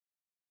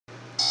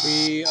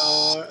We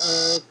are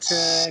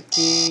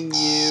attacking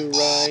you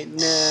right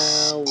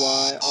now.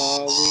 Why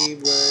are we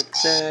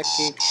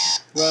attacking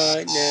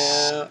right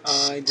now?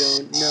 I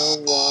don't know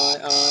why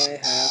I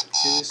have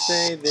to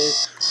say this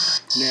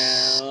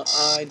now.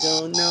 I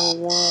don't know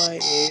why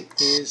it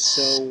is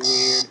so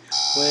weird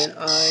when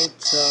I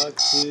talk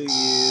to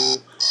you.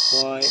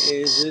 Why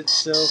is it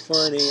so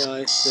funny?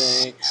 I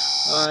say,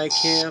 I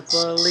can't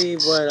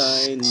believe what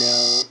I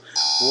know.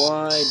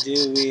 Why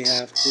do we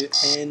have to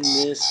end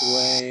this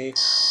way?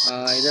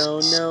 I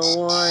don't know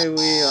why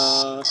we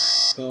are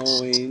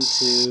going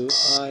to.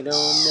 I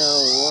don't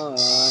know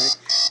why.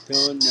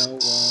 Don't know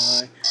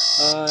why.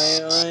 I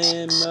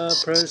am a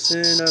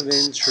person of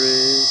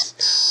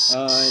interest.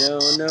 I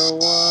don't know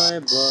why,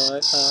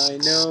 but I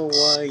know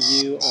why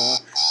you are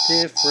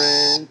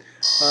different.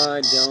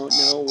 I don't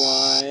know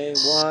why.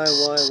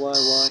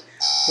 Why?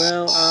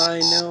 Well,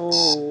 I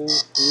know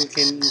we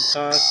can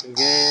talk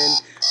again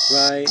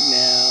right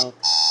now.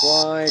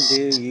 Why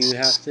do you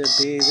have to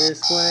be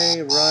this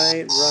way?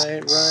 Right.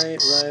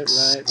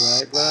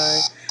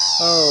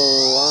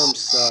 Oh, I'm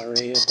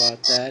sorry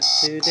about that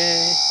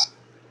today.